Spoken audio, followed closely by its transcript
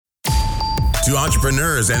To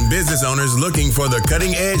entrepreneurs and business owners looking for the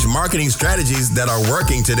cutting-edge marketing strategies that are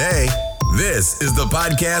working today, this is the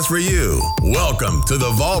podcast for you. Welcome to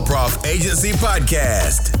the Volprof Agency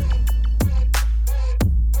Podcast.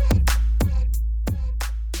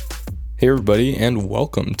 Hey everybody, and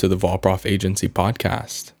welcome to the Volprof Agency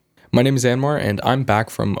Podcast. My name is Anmar, and I'm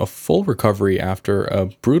back from a full recovery after a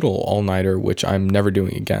brutal all-nighter, which I'm never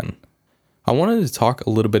doing again. I wanted to talk a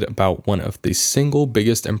little bit about one of the single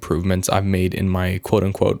biggest improvements I've made in my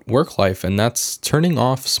quote-unquote work life, and that's turning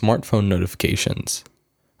off smartphone notifications.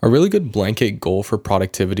 A really good blanket goal for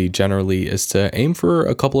productivity generally is to aim for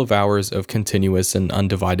a couple of hours of continuous and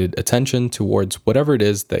undivided attention towards whatever it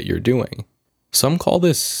is that you're doing. Some call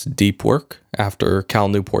this deep work, after Cal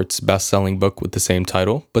Newport's best-selling book with the same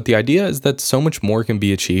title, but the idea is that so much more can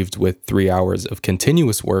be achieved with 3 hours of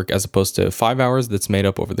continuous work as opposed to 5 hours that's made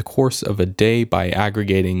up over the course of a day by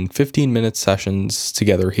aggregating 15-minute sessions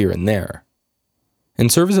together here and there. In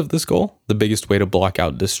service of this goal, the biggest way to block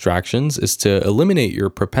out distractions is to eliminate your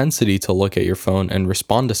propensity to look at your phone and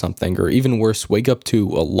respond to something, or even worse, wake up to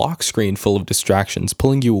a lock screen full of distractions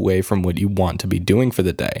pulling you away from what you want to be doing for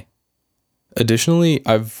the day. Additionally,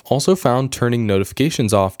 I've also found turning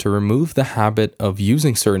notifications off to remove the habit of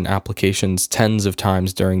using certain applications tens of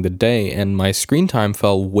times during the day, and my screen time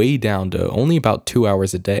fell way down to only about 2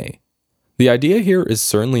 hours a day. The idea here is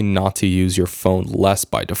certainly not to use your phone less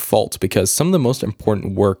by default, because some of the most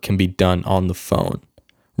important work can be done on the phone.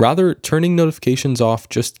 Rather, turning notifications off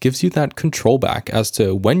just gives you that control back as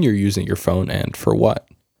to when you're using your phone and for what.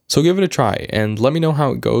 So give it a try and let me know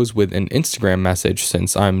how it goes with an Instagram message,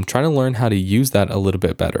 since I'm trying to learn how to use that a little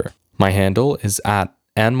bit better. My handle is at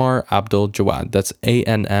Anmar Abdul Jawad. That's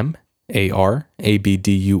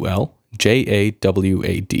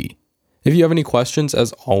ANMARABDULJAWAD. If you have any questions,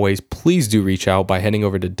 as always, please do reach out by heading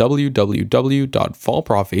over to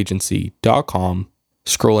www.volprofagency.com,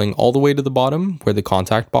 scrolling all the way to the bottom where the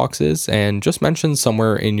contact box is, and just mention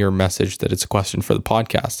somewhere in your message that it's a question for the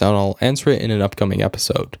podcast, and I'll answer it in an upcoming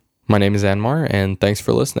episode. My name is Anmar, and thanks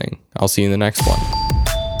for listening. I'll see you in the next one.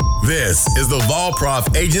 This is the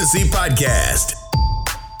Volprof Agency Podcast.